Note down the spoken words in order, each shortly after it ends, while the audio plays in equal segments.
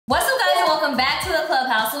back to the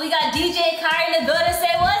Clubhouse. So we got DJ Kyrie in the building.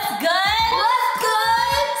 Say what's good? What's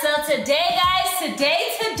good? So today, guys,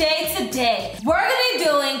 today, we're gonna be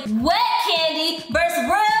doing wet candy versus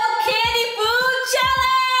real candy food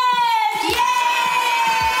challenge! Yay!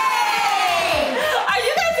 Are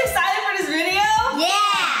you guys excited for this video?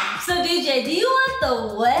 Yeah! So DJ, do you want the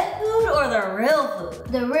wet food or the real food?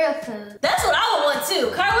 The real food. That's what I would want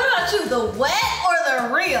too. Kyrie, what about you? The wet or the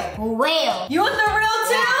real? Real. You want the real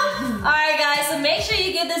too? Yeah. Alright guys, so make sure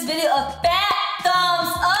you give this video a fat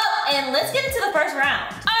thumbs up and let's get into the first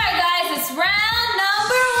round. Alright guys, it's round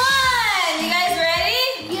number 1. You guys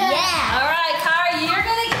ready? Yeah. Alright, Kyrie, you're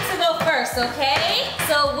gonna get to go first, okay?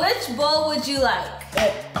 So which bowl would you like?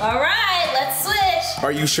 Alright, let's switch.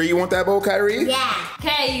 Are you sure you want that bowl, Kyrie? Yeah.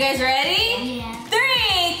 Okay, you guys ready? Yeah.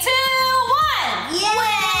 3, 2,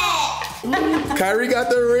 1. Yeah. Kyrie got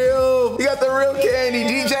the real. He got the real candy.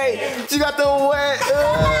 DJ, she got the wet.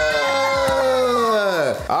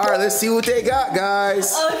 All right, let's see what they got,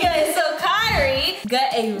 guys. Okay, so Kyrie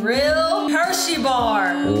got a real Hershey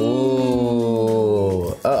bar.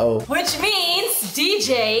 Ooh. Uh-oh. Which means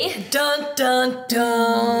DJ, dun dun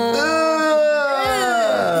dun.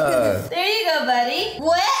 There you go, buddy.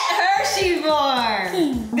 Wet Hershey bar.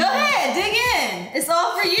 Go ahead, dig in. It's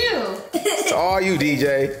all for you. It's all you,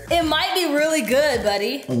 DJ. It might be really good,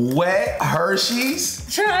 buddy. Wet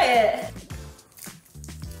Hershey's? Try it.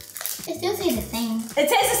 It still tastes the same. It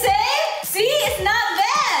tastes the same? See, it's not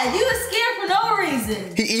bad. You were scared for no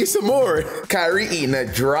reason. He eats some more. Kyrie eating a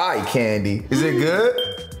dry candy. Is it good?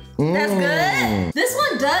 That's good. This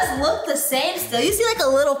one does look the same still. You see like a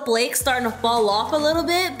little flake starting to fall off a little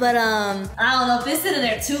bit, but I don't know, if it's sitting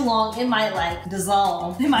there too long, it might like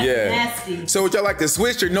dissolve. It might be nasty. So would y'all like to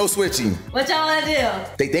switch or no switching? What y'all wanna do?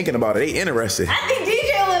 They thinking about it. They interested. I think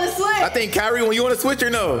DJ wanna switch. I think Kyrie, when you want to switch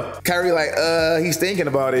or no? Kyrie like, he's thinking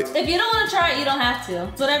about it. If you don't wanna try it, you don't have to.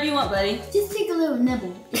 It's whatever you want, buddy. Just take a little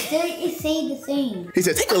nibble. It stays the same. He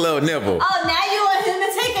said, take a little nibble. Oh, now you want him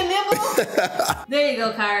to take a nibble? There you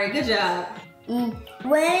go, Kyrie. Good job. When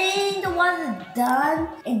the water's done,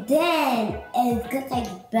 and then it's gonna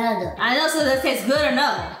taste better. I know, so does it taste good or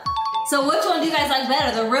no? So which one do you guys like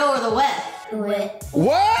better, the real or the wet? Wet.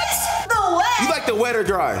 What? The wet. You like the wet or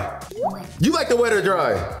dry? Wet. You like the wet or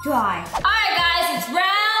dry? Dry. All right, guys, it's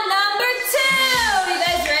round number 2. You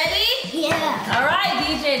guys ready? Yeah. All right,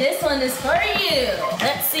 DJ, this one is for you.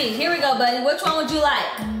 Let's see. Here we go, buddy. Which one would you like?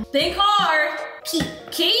 Think hard. Keep.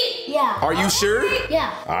 Keep? Yeah. Are you sure?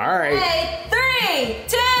 Yeah. All right. Okay, 3,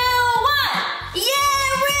 2, 1.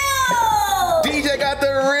 Yeah, real! DJ got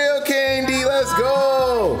the real candy. Let's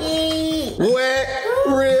go. Wet,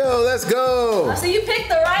 real. Let's go. So you picked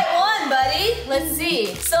the right one, buddy. Let's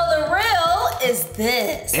see. So the real is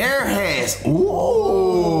this. Airheads.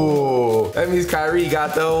 Ooh. That means Kyrie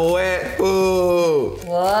got the wet food.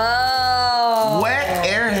 Whoa. Wet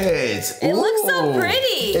Airheads. It looks so Ooh.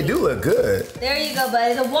 pretty. They do look good. There you go,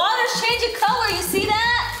 buddy. The water's changing color. You see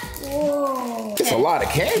that? Whoa. It's a lot of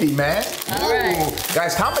candy, man. All right.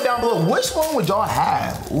 Guys, comment down below, which one would y'all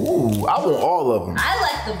have? Ooh, I want all of them. I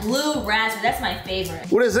like the blue raspberry. That's my favorite.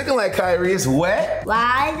 What is it looking like, Kyrie? It's wet?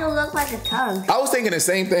 Why does it look like a tongue? I was thinking the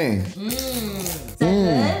same thing. Is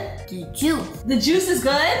that good? The juice. The juice is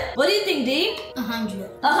good? What do you think, D? 100.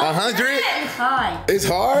 100? It's hard. It's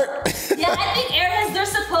hard? Yeah, I think Airheads, they're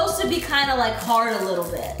supposed to be kind of like hard a little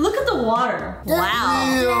bit. Look at the water. Wow.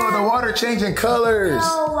 Ew, the water changing colors.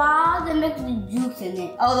 So why they make the juice in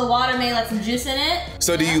it? Oh, the water made like some juice in it?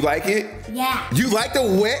 So do you like it? Yeah. You like the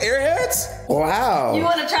wet Airheads? Wow. You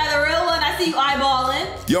want to try the real one? I see you eyeballing.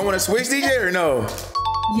 Y'all want to switch, DJ, or no?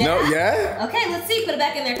 Yeah? No, yeah? Okay, let's see. Put it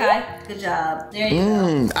back in there, Kai. Good job. There you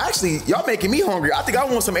go. Actually, y'all making me hungry. I think I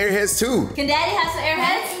want some Airheads too. Can Daddy have some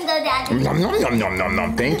Airheads? Nom, nom, nom, nom, nom,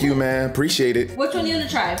 nom. Thank you, man. Appreciate it. Which one do you want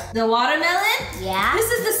to try? The watermelon? Yeah. This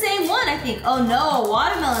is the same one, I think. Oh no,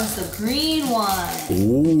 watermelon's the green one.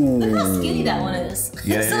 Ooh. Look how skinny that one is.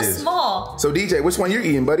 Yeah, it's so it is. small. So DJ, which one you're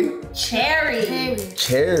eating, buddy? Cherry.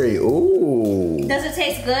 Cherry. Ooh. Does it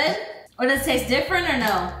taste good? Or does it taste different or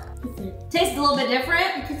no? Tastes a little bit different?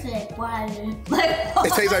 It tastes like water. Like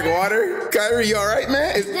It tastes like water? Kyrie, you all right,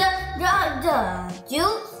 man? The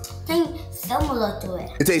juice tastes similar to it.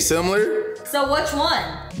 It tastes similar? So which one?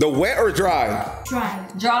 The wet or dry? Try.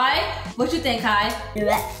 Dry? What you think, Kai?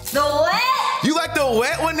 Yeah. The wet? You like the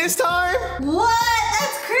wet one this time? What?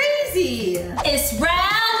 That's crazy. It's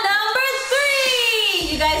round number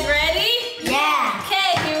 3. You guys ready? Yeah.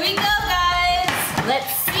 Okay, here we go, guys.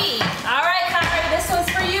 Let's see. All right, Kyrie, this one's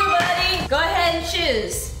for you, buddy. Go ahead and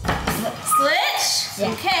choose. Switch?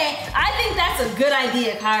 Yeah. Okay, I think that's a good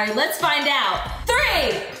idea, Kyrie. Let's find out.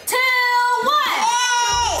 3, 2, 1.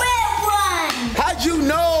 Red one.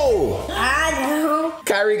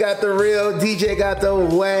 Kyrie got the real, DJ got the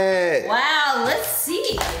wet. Wow, let's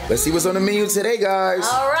see. Let's see what's on the menu today, guys.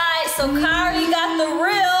 All right, so Kyrie got the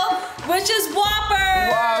real, which is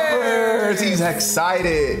Whoppers. Whoppers. He's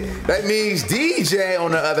excited. That means DJ,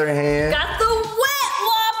 on the other hand, got the wet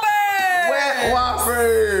Whoppers. wet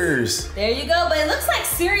Whoppers. There you go, but it looks like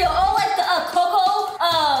cereal. Oh, like the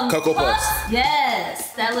Cocoa Puffs.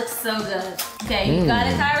 Yes, that looks so good. Okay, you got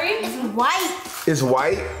it, Kyrie? It's white. It's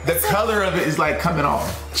white. The color of it is like coming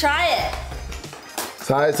off. Try it. That's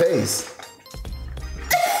how it tastes.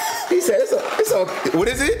 He said it's okay. What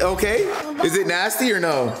is it? Okay. Is it nasty or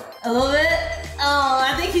no? A little bit. Oh,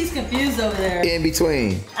 I think he's confused over there. In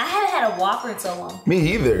between. I haven't had a Whopper in so long.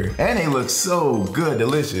 Me either. And they look so good,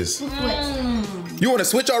 delicious. You want to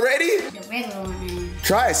switch already? The regular one.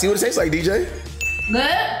 Try it. See what it tastes like, DJ.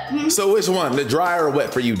 Good? So which one? The dry or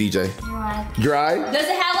wet for you, DJ? Dry. Dry? Does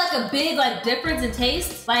it have like a big like difference in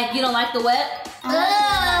taste? Like you don't like the wet?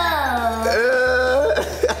 Oh.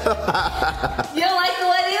 You don't like the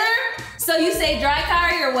wet either? So you say dry,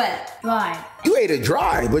 Kyrie, or wet? Dry. You ate it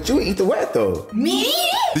dry, but you didn't eat the wet though. Me?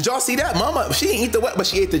 Did y'all see that? Mama, she didn't eat the wet, but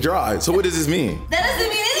she ate the dry. So what does this mean? That doesn't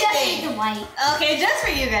mean Just anything. eat the white. Okay, just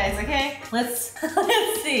for you guys, okay? Let's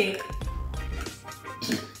see.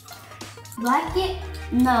 Like it?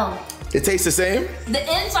 No. It tastes the same? The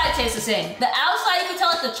inside tastes the same. The outside, you can tell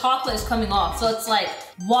like the chocolate is coming off. So it's like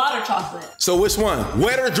water chocolate. So which one?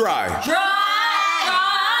 Wet or dry? Dry,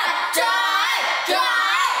 dry,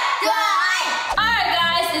 dry, dry. All right,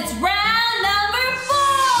 guys, it's round number 4.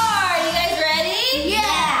 You guys ready?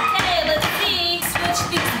 Yeah. Okay, let's see. Switch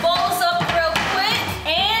these bowls up real quick.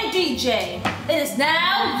 And DJ, it is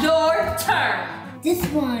now your turn. This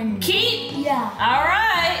one. Keep. Yeah. All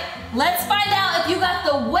right. Let's find out if you got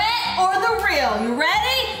the wet or the real. You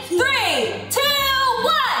ready? 3, 2,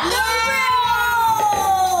 1.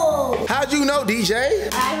 No. How'd you know, DJ?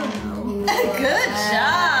 I don't know. Good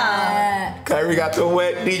job. Kyrie got the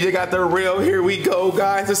wet, DJ got the real. Here we go,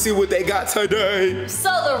 guys. Let's see what they got today. So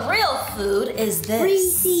the real food is this.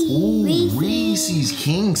 Reese's. Ooh, Reese's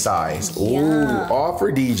king size. Ooh, Yeah. all for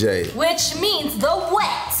DJ. Which means the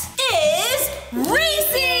wet is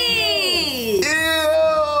Reese's. Ew!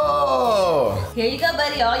 Here you go,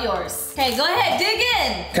 buddy. All yours. Okay, go ahead. Dig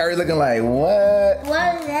in. Kyrie looking like, what?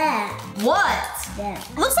 What is that? What? Yeah.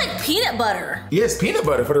 Looks like peanut butter. Yes, peanut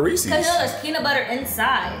butter for the Reese's. Because you know there's peanut butter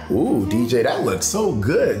inside. Ooh, DJ, that looks so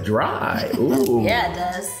good. Dry. Ooh. Yeah, it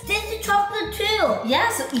does. This is chocolate too. Yeah,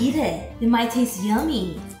 so eat it. It might taste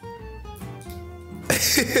yummy.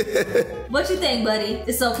 What you think, buddy?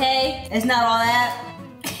 It's okay? It's not all that?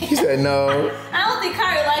 He said no. I don't think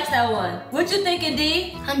Kyrie likes that one. What you thinking,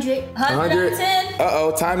 D? 100. 100 out of 10?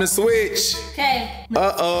 Uh-oh, time to switch. Okay.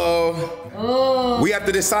 Uh-oh. Oh. We have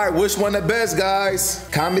to decide which one the best, guys.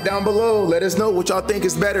 Comment down below. Let us know what y'all think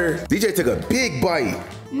is better. DJ took a big bite.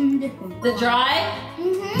 This one. The dry?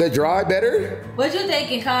 The dry better? What you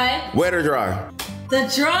thinking, Kai? Wet or dry? The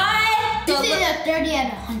dry? This is a 30 out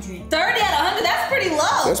of 100. 30 out of 100, that's pretty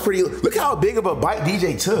low. That's pretty. Look how big of a bite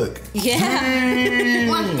DJ took. Yeah.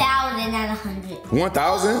 1,000 out of 100.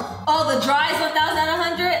 1,000? Oh, the dry is 1,000 out of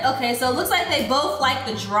 100? Okay, so it looks like they both like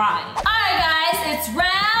the dry. All right, guys, it's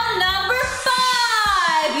round number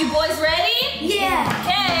 5. You boys ready? Yeah.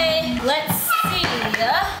 Okay, let's see.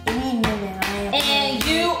 And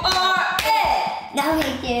you are it. No,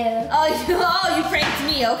 thank you. Oh, you pranked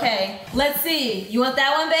me. Okay, let's see. You want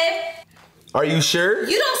that one, babe? Are you sure?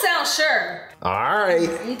 You don't sound sure. All right.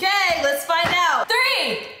 Okay, let's find out.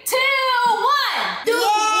 3, 2,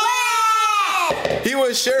 1. He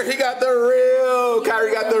was sure he got the real.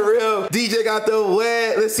 Kyrie got the real. DJ got the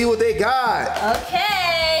wet. Let's see what they got.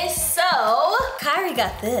 Okay, so Kyrie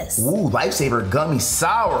got this. Ooh, Lifesaver Gummy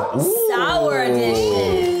Sour. Ooh. Sour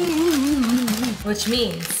edition. Which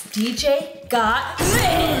means DJ got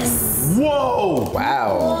this. Whoa.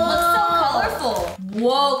 Wow. Looks so colorful.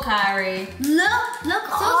 Whoa, Kyrie. Look,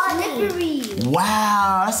 so slippery.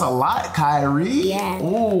 Wow, that's a lot, Kyrie. Yeah.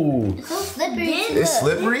 Ooh. So slippery. It's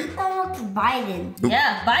slippery? This almost biting.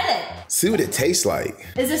 Yeah, bite it. See what it tastes like.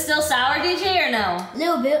 Is it still sour, DJ, or no?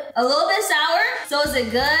 Little bit. A little bit sour? So is it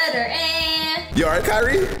good or eh? You all right,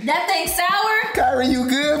 Kyrie? That thing's sour? Kyrie, you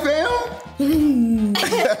good, fam?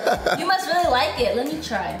 You must really like it. Let me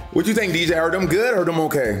try. What you think, DJ? Are them good or them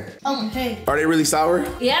okay? Okay. Are they really sour?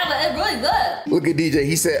 Yeah, but it's really good. Look at DJ.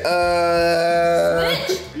 He said,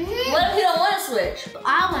 Switch? What if you don't want to switch?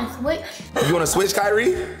 I want to switch. You want to switch,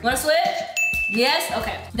 Kyrie? Want to switch? Yes?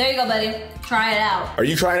 Okay. There you go, buddy. Try it out. Are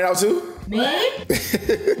you trying it out too? Me?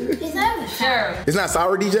 Is that Sure. It's not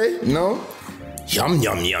sour, DJ? No? Yum,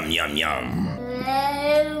 yum, yum, yum, yum.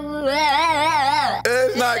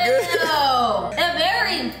 It's not good. No. It's very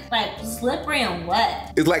slippery and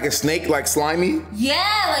wet. It's like a snake, like slimy?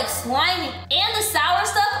 Yeah, like slimy. And the sour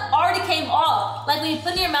stuff already came off. Like when you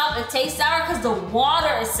put it in your mouth, it tastes sour because the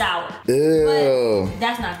water is sour. Ew. But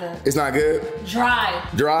that's not good. It's not good? Dry.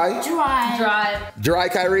 Dry? Dry. Dry. Dry,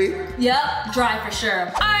 Kyrie? Yep, dry for sure.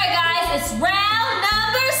 All right, guys, it's round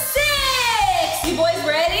number 6. You boys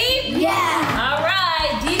ready? Yeah. All right,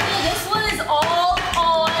 DJ, this one is all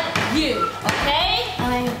on you, okay?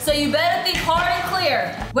 So you better think hard and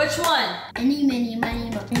clear. Which one? Any, many, money,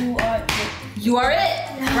 but you are it. You are it,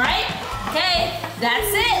 right? Okay, that's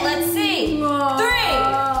it. Let's see. 3, 2, 1.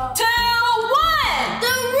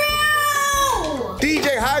 The real.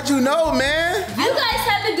 DJ, how'd you know, man? You guys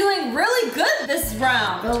have been doing really good this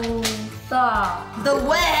round. The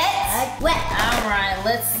wet. Wet. All right,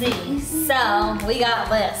 let's see. So we got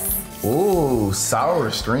this. Ooh, sour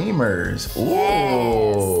streamers. Ooh.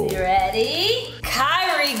 Yes. You ready?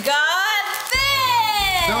 Kyrie got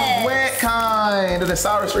this. The wet kind of the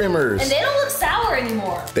sour streamers. And they don't look sour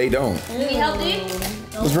anymore. They don't. Need help, dude?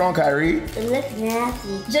 What's wrong, Kyrie? It looks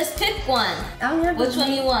nasty. Just pick one. Which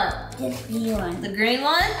one you want? This green one. The green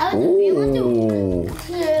one? Ooh.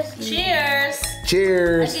 Cheers. Cheers. I'm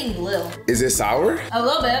Cheers. getting blue. Is it sour? A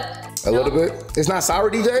little bit. A little bit? It's not sour,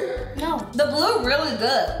 DJ? No. The blue really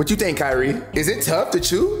good. What you think, Kyrie? Is it tough to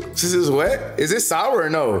chew since it's wet? Is it sour or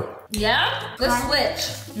no? Yeah? Let's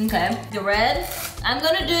switch. Okay. The red. I'm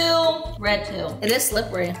gonna do red too. It is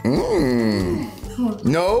slippery. Mmm.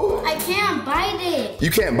 No? I can't bite it.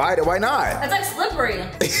 You can't bite it. Why not? It's like slippery.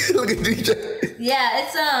 Look at DJ. Yeah,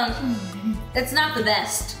 it's not the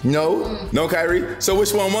best. No? No, Kyrie? So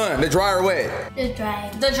which one won? The dry or wet? The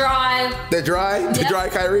dry. The dry. The dry? The Yep. dry,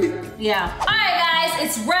 Kyrie? Yeah. All right, guys.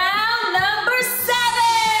 It's round number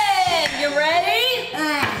 7. You ready?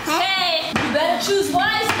 Okay. You better choose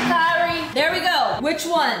wisely, Kyrie. There we go. Which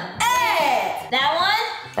one? Hey. That one?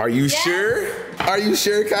 Are you Yes. sure? Are you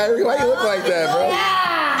sure, Kyrie? Why you look like that, bro?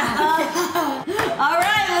 All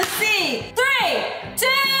right, let's see. 3, 2,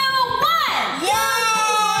 1.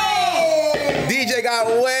 Yay! DJ got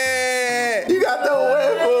wet. You got the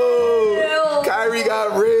wet food. Kyrie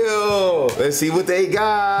got real. Let's see what they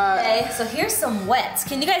got. Okay, so here's some wets.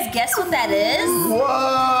 Can you guys guess what that is?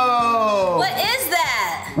 Whoa. What is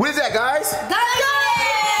that? What is that, guys? Gummy!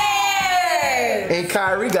 And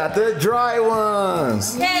Kyrie got the dry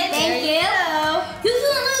ones. Okay, Thank you. This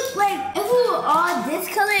one looks like, if we were all this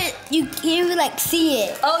color, you can't even like see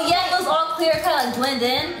it. Oh yeah, those all clear, kind of like blend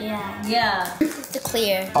in. Yeah. Yeah. The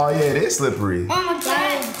clear. Oh yeah, it is slippery. Oh my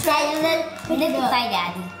god. Try it. Look inside,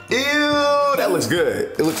 Daddy. Ew, that looks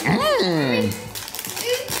good. It looks, I don't know.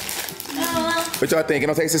 What y'all think? It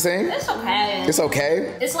don't taste the same? It's okay. It's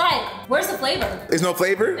okay? It's like, where's the flavor? There's no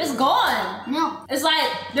flavor? It's gone. No. It's like,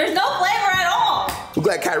 there's no flavor at all. Look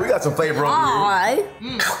like Kyrie got some flavor on here.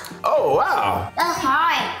 Oh, wow. That's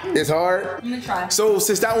hard. It's hard. Let me try. So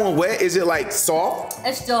since that one wet, is it like soft?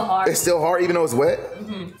 It's still hard. It's still hard even though it's wet?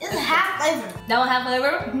 It's half flavor. That one have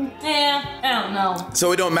flavor? Yeah, I don't know.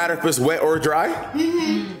 So it don't matter if it's wet or dry?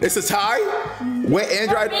 It's a tie? Wet and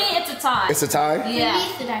For dry? me, it's a tie. It's a tie?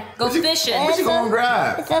 Yeah. Go fishing. What you gonna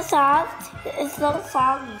grab? It's so soft. It's so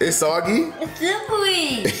soggy. It's soggy? It's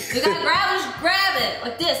slippery. You gotta grab it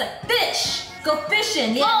like this, like fish. Go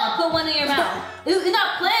fishing. Yeah, now put one in your mouth. You're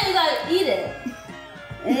not playing, you gotta eat it.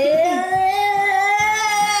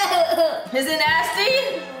 Is it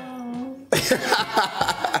nasty?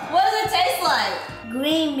 What does it taste like?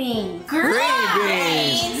 Green beans. Green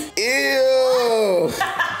beans. Ew.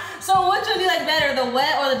 So which one do you like better, the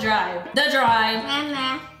wet or the dry? The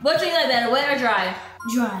dry. Which one do you like better, wet or dry?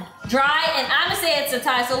 Dry. Dry, and I'm gonna say it's a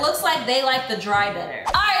tie, so it looks like they like the dry better.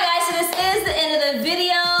 All right, guys, so this is the end of the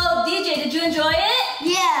video. DJ, did you enjoy it?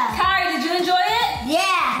 Yeah. Kyrie, did you enjoy it?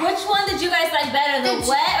 Yeah. Which one did you guys like better, the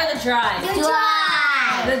wet or the dry?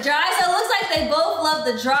 Dry. The dry, so it looks like they both love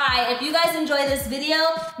the dry. If you guys enjoyed this video,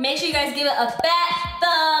 make sure you guys give it a fat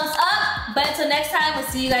thumbs up. But until next time, we'll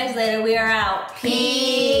see you guys later. We are out.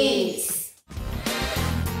 Peace.